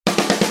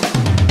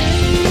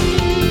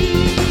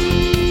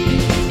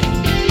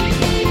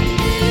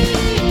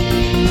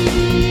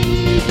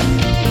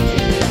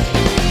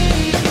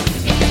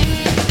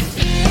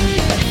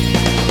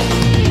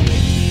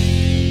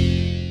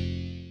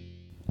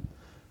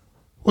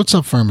What's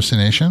up, Pharmacy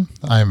Nation?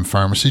 I'm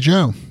Pharmacy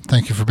Joe.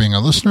 Thank you for being a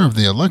listener of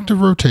the Elective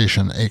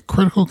Rotation, a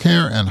critical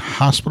care and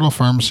hospital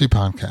pharmacy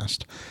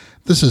podcast.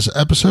 This is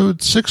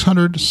episode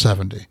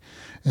 670.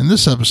 In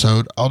this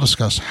episode, I'll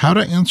discuss how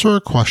to answer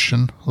a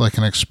question like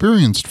an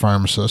experienced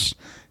pharmacist,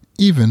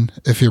 even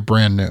if you're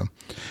brand new.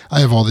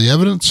 I have all the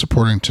evidence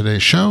supporting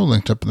today's show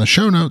linked up in the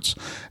show notes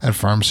at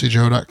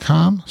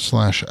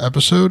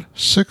pharmacyjoe.com/episode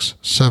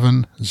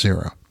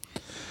 670.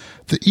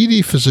 The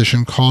ED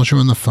physician calls you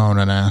on the phone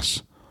and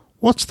asks,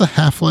 "What's the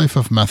half-life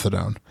of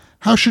methadone?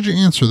 How should you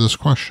answer this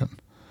question?"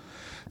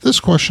 This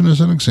question is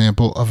an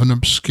example of an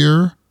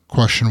obscure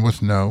question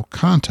with no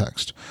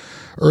context.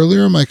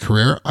 Earlier in my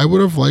career, I would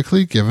have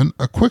likely given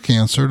a quick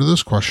answer to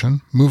this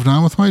question, moved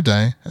on with my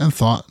day, and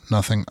thought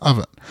nothing of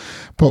it.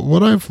 But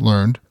what I've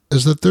learned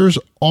is that there's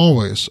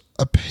always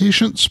a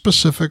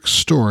patient-specific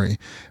story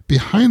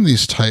behind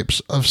these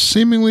types of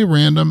seemingly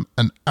random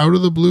and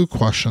out-of-the-blue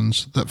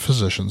questions that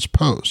physicians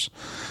pose.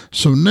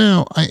 So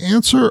now I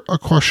answer a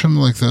question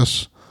like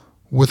this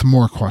with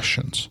more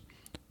questions.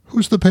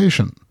 Who's the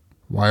patient?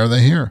 Why are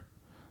they here?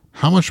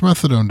 How much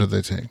methadone do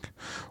they take?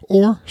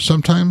 Or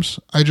sometimes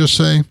I just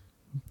say,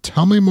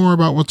 "Tell me more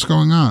about what's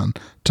going on,"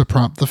 to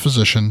prompt the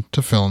physician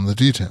to fill in the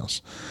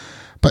details.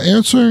 By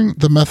answering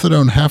the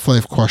methadone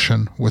half-life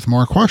question with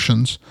more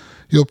questions,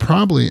 you'll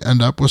probably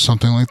end up with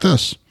something like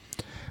this.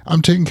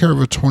 I'm taking care of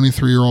a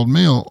 23-year-old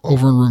male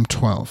over in room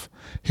 12.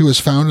 He was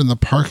found in the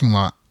parking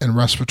lot in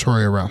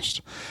respiratory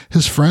arrest.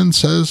 His friend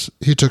says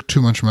he took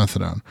too much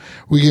methadone.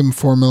 We gave him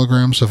 4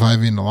 milligrams of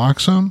IV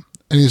naloxone,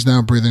 and he's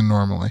now breathing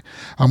normally.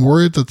 I'm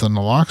worried that the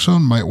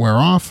naloxone might wear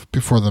off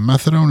before the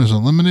methadone is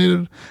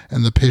eliminated,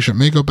 and the patient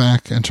may go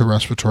back into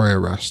respiratory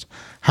arrest.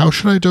 How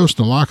should I dose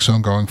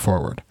naloxone going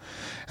forward?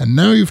 And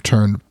now you've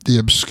turned the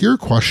obscure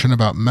question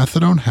about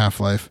methadone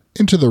half-life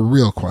into the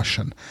real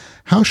question.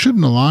 How should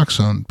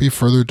naloxone be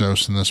further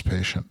dosed in this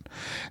patient?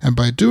 And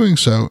by doing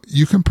so,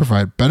 you can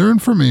provide better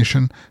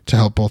information to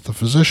help both the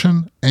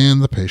physician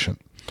and the patient.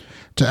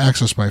 To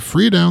access my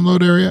free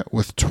download area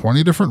with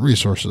 20 different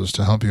resources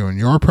to help you in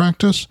your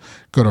practice,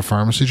 go to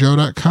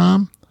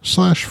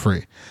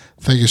pharmacyjoe.com/free.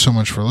 Thank you so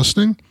much for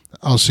listening.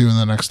 I'll see you in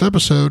the next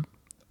episode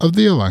of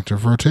the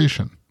Elective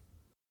Rotation.